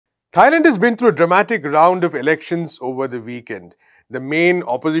Thailand has been through a dramatic round of elections over the weekend. The main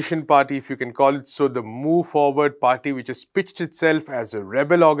opposition party, if you can call it so, the Move Forward Party, which has pitched itself as a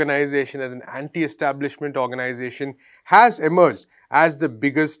rebel organization, as an anti-establishment organization, has emerged as the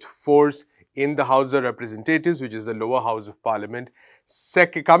biggest force in the House of Representatives, which is the lower house of parliament.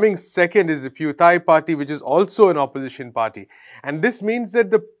 Coming second is the Pheu Thai Party, which is also an opposition party. And this means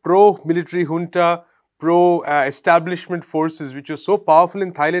that the pro-military junta, pro-establishment forces, which were so powerful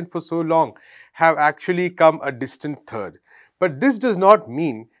in Thailand for so long, have actually come a distant third. But this does not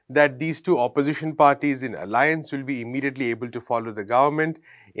mean that these two opposition parties in alliance will be immediately able to follow the government.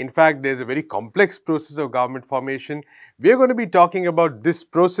 In fact, there's a very complex process of government formation. We are going to be talking about this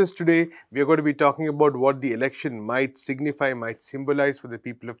process today. We are going to be talking about what the election might signify, might symbolize for the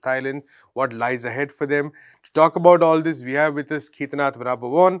people of Thailand, what lies ahead for them. To talk about all this, we have with us Kheetanat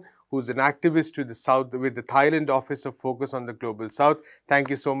Wannaboworn, who's an activist with the Thailand Office of Focus on the Global South. Thank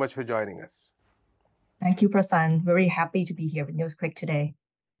you so much for joining us. Thank you, Prasan. Very happy to be here with NewsClick today.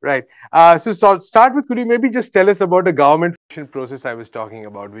 Right. So start with, could you maybe just tell us about the government process I was talking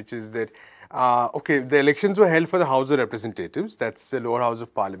about, which is that, okay, the elections were held for the House of Representatives, that's the lower house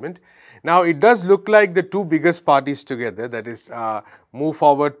of parliament. Now, it does look like the two biggest parties together, that is Move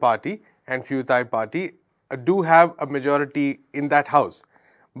Forward Party and Pheu Thai Party, do have a majority in that house.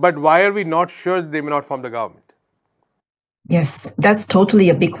 But why are we not sure they may not form the government? Yes, that's totally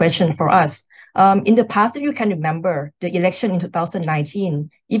a big question for us. In the past, if you can remember, the election in 2019,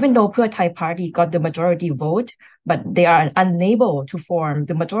 even though Pheu Thai Party got the majority vote, but they are unable to form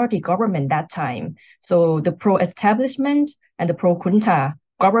the majority government that time. So the pro-establishment and the pro-junta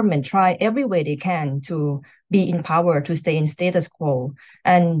government try every way they can to be in power, to stay in status quo.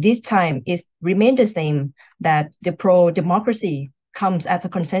 And this time it remained the same, that the pro-democracy comes as a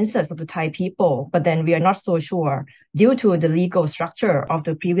consensus of the Thai people, but then we are not so sure due to the legal structure of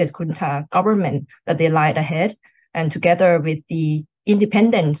the previous junta government that they lied ahead, and together with the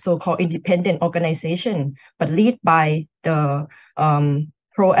independent, so-called independent organization, but led by the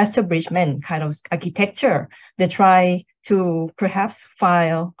pro-establishment kind of architecture, they try to perhaps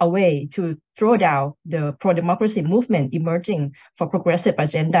find a way to throw down the pro-democracy movement emerging for progressive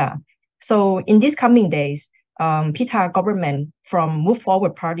agenda. So in these coming days, PITA government from Move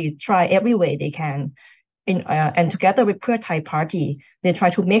Forward Party try every way they can. And together with Pheu Thai Party, they try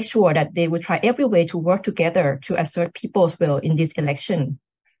to make sure that they will try every way to work together to assert people's will in this election.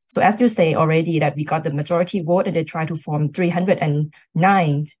 So as you say already, that we got the majority vote and they try to form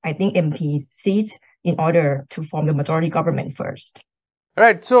 309, I think, MP seats in order to form the majority government first.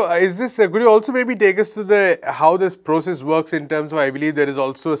 Right. So is this, could you also maybe take us to how this process works in terms of, I believe there is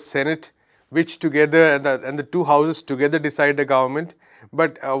also a Senate which together and the two houses together decide the government.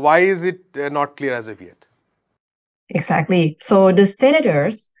 But why is it not clear as of yet? Exactly. So the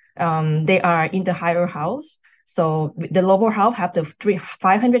senators, they are in the higher house. So the lower house have the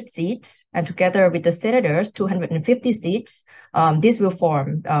 500 seats, and together with the senators, 250 seats, this will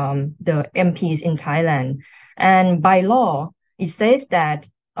form the MPs in Thailand. And by law, it says that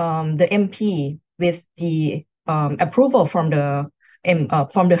the MP with the approval from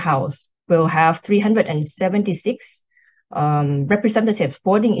the House will have 376 representatives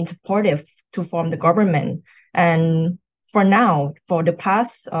voting in support to form the government. And for now, for the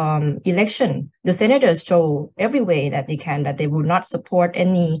past election, the senators show every way that they can that they will not support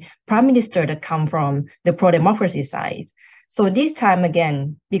any prime minister that come from the pro-democracy side. So this time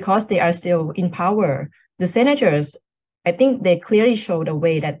again, because they are still in power, the senators, I think they clearly showed a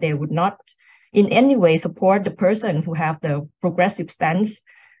way that they would not in any way support the person who have the progressive stance.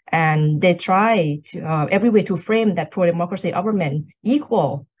 And they try to every way to frame that pro-democracy government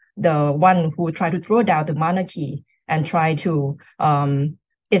equal the one who try to throw down the monarchy and try to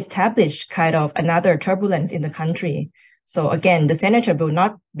establish kind of another turbulence in the country. So again, the senator will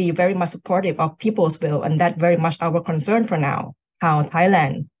not be very much supportive of people's will, and that's very much our concern for now, how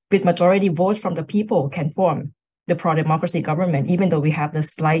Thailand, with majority votes from the people, can form the pro-democracy government, even though we have the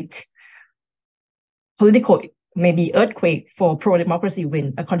slight political maybe earthquake for pro-democracy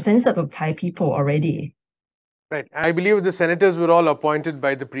win, a consensus of Thai people already. Right. I believe the senators were all appointed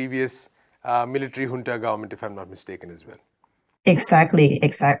by the previous military junta government, if I'm not mistaken as well.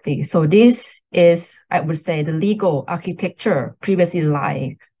 Exactly. So this is, I would say, the legal architecture previously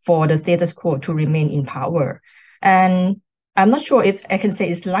lied for the status quo to remain in power. And I'm not sure if I can say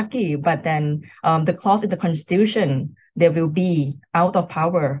it's lucky, but then the clause in the constitution, they will be out of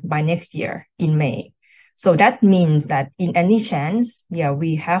power by next year in May. So that means that in any chance,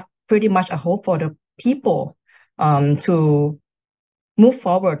 we have pretty much a hope for the people to move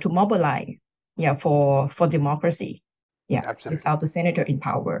forward, to mobilize, for democracy. without the senator in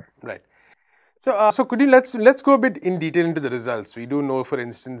power. Right. So could you let's go a bit in detail into the results. We do know, for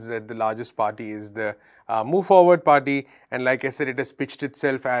instance, that the largest party is the Move Forward Party, and like I said, it has pitched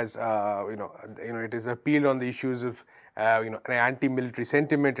itself as it has appealed on the issues of an anti-military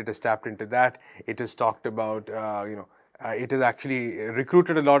sentiment. It has tapped into that. It has talked about it has actually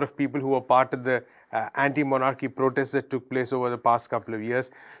recruited a lot of people who were part of the anti-monarchy protests that took place over the past couple of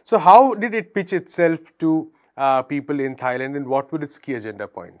years. So how did it pitch itself to people in Thailand, and what were its key agenda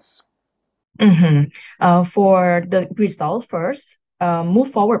points? For the result first,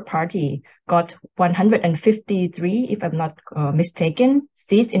 Move Forward Party got 153, if I'm not mistaken,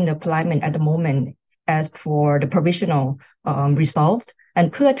 seats in the parliament at the moment as for the provisional results,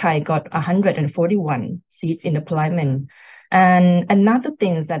 and Pheu Thai got 141 seats in the parliament. And another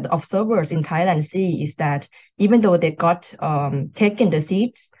thing that the observers in Thailand see is that even though they got taken the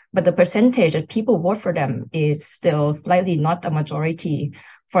seats, but the percentage of people vote for them is still slightly not a majority.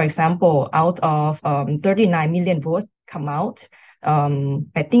 For example, out of 39 million votes come out,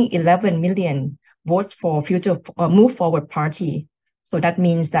 I think 11 million votes for future Move Forward Party. So that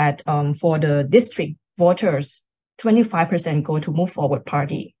means that for the district voters, 25% go to Move Forward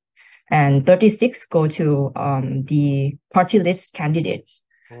Party, and 36 go to the party list candidates.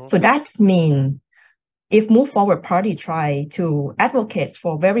 So that's mean if Move Forward Party try to advocate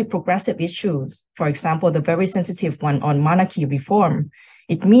for very progressive issues, for example, the very sensitive one on monarchy reform,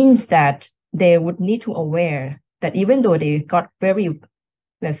 it means that they would need to aware that even though they got very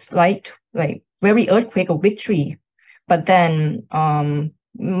slight, very earthquake of victory, but then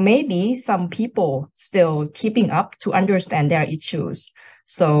maybe some people still keeping up to understand their issues.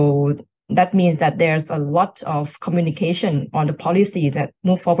 So that means that there's a lot of communication on the policies that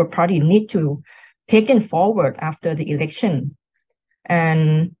Move Forward Party need to taken forward after the election.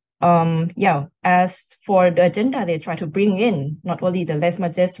 And as for the agenda, they try to bring in not only the lèse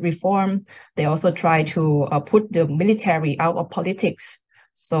majesté reform, they also try to put the military out of politics.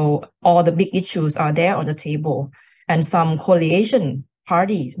 So all the big issues are there on the table, and some coalition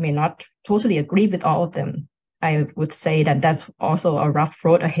parties may not totally agree with all of them. I would say that that's also a rough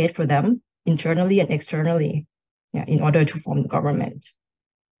road ahead for them internally and externally, in order to form the government.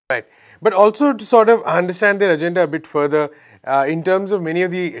 Right. But also to sort of understand their agenda a bit further, in terms of many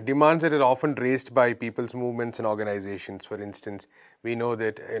of the demands that are often raised by people's movements and organizations. For instance, we know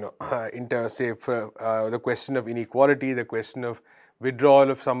that, the question of inequality, the question of withdrawal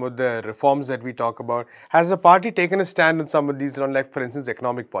of some of the reforms that we talk about, has the party taken a stand on some of these, like, for instance,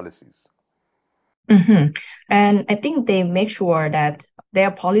 economic policies? And I think they make sure that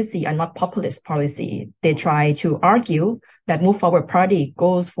their policy are not populist policy. They try to argue that Move Forward Party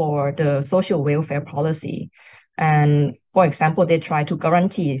goes for the social welfare policy. And for example, they try to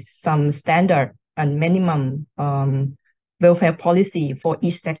guarantee some standard and minimum welfare policy for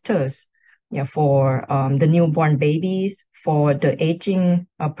each sectors. For the newborn babies, for the aging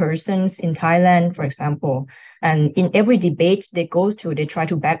persons in Thailand, for example. And in every debate they go to, they try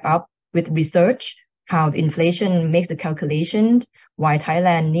to back up with research how the inflation makes the calculation, why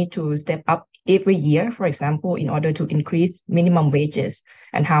Thailand need to step up every year, for example, in order to increase minimum wages,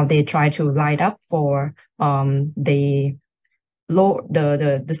 and how they try to line up for the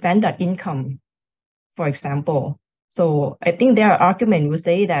standard income, for example. So I think their argument would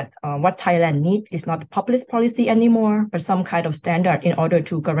say that what Thailand needs is not populist policy anymore, but some kind of standard in order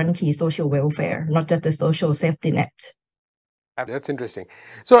to guarantee social welfare, not just the social safety net. That's interesting.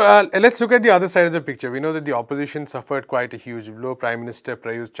 So let's look at the other side of the picture. We know that the opposition suffered quite a huge blow. Prime Minister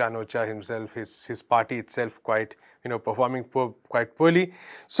Prayut Chan-o-cha himself, his party itself, performing quite poorly.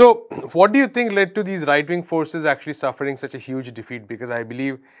 So what do you think led to these right-wing forces actually suffering such a huge defeat? Because I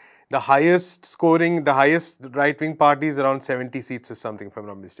believe the highest right-wing party is around 70 seats or something, if I'm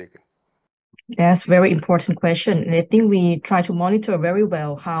not mistaken. That's a very important question. And I think we try to monitor very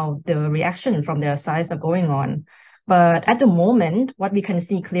well how the reaction from their sides are going on. But at the moment, what we can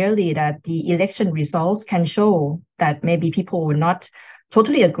see clearly that the election results can show that maybe people will not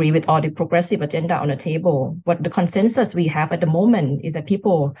totally agree with all the progressive agenda on the table. But the consensus we have at the moment is that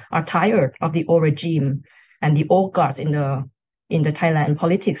people are tired of the old regime and the old guards in the Thailand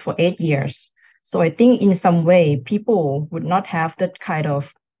politics for 8 years. So I think in some way, people would not have that kind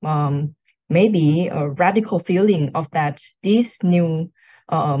of maybe a radical feeling of that this new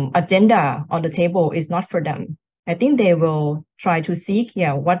agenda on the table is not for them. I think they will try to seek,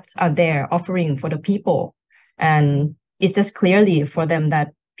 what are they offering for the people. And it's just clearly for them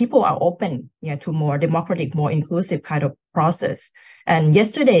that people are open, to more democratic, more inclusive kind of process. And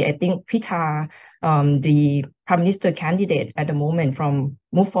yesterday, I think Pita, the prime minister candidate at the moment from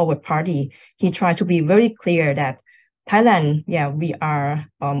Move Forward Party, he tried to be very clear that Thailand, we are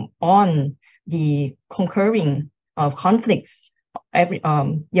on the conquering of conflicts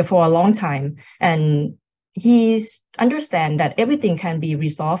for a long time, and he's understand that everything can be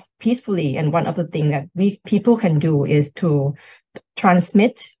resolved peacefully. And one of the things that people can do is to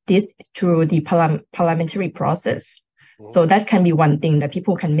transmit this through the parliamentary process. So that can be one thing that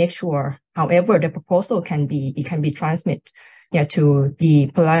people can make sure, however the proposal can be, it can be transmitted to the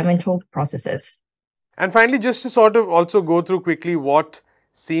parliamentary processes. And finally, just to sort of also go through quickly what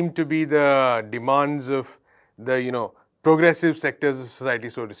seem to be the demands of the, progressive sectors of society,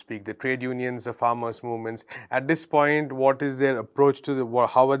 so to speak, the trade unions, the farmers' movements. At this point, what is their approach to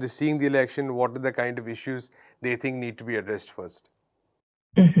how are they seeing the election? What are the kind of issues they think need to be addressed first?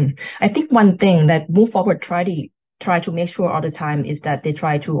 I think one thing that Move Forward try to make sure all the time is that they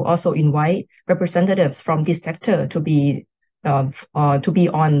try to also invite representatives from this sector to be on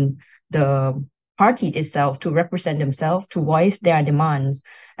the party itself, to represent themselves, to voice their demands.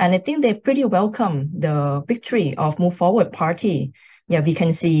 And I think they pretty welcome the victory of Move Forward Party. We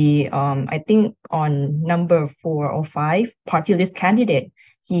can see, I think on number 4 or 5 party list candidate,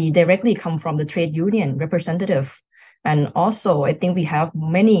 he directly come from the trade union representative. And also, I think we have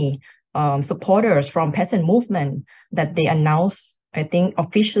many supporters from peasant movement that they announce, I think,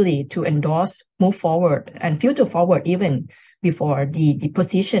 officially to endorse Move Forward and Future Forward even before the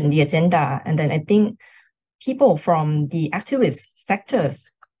position, the agenda. And then I think people from the activist sectors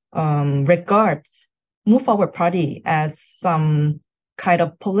regards Move Forward Party as some kind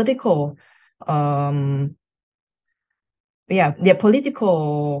of political, their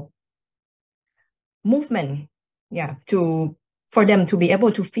political movement, for them to be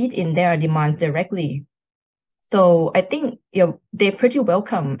able to feed in their demands directly. So I think they're pretty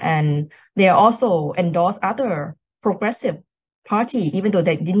welcome, and they also endorse other progressive party, even though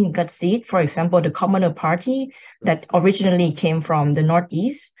they didn't get seat. For example, the Commoner Party that originally came from the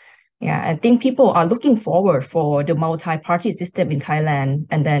Northeast. I think people are looking forward for the multi-party system in Thailand,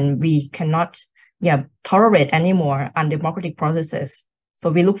 and then we cannot tolerate anymore undemocratic processes. So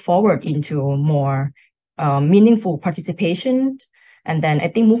we look forward into more meaningful participation. And then I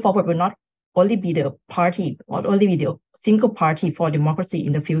think Move Forward will not only be the party, or only be the single party for democracy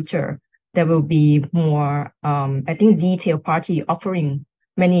in the future. There will be more, I think, detailed party offering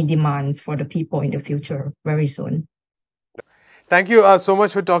many demands for the people in the future very soon. Thank you so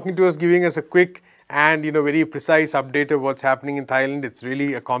much for talking to us, giving us a quick and very precise update of what's happening in Thailand. It's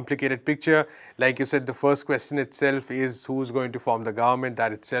really a complicated picture. Like you said, the first question itself is who's going to form the government.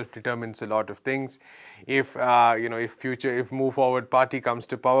 That itself determines a lot of things. If if Move Forward Party comes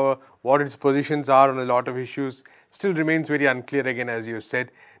to power, what its positions are on a lot of issues still remains very unclear again, as you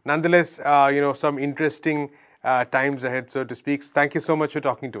said. Nonetheless, some interesting times ahead, so to speak. Thank you so much for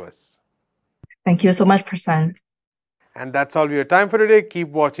talking to us. Thank you so much, Prasan. And that's all we have time for today. Keep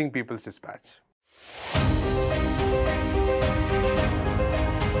watching People's Dispatch.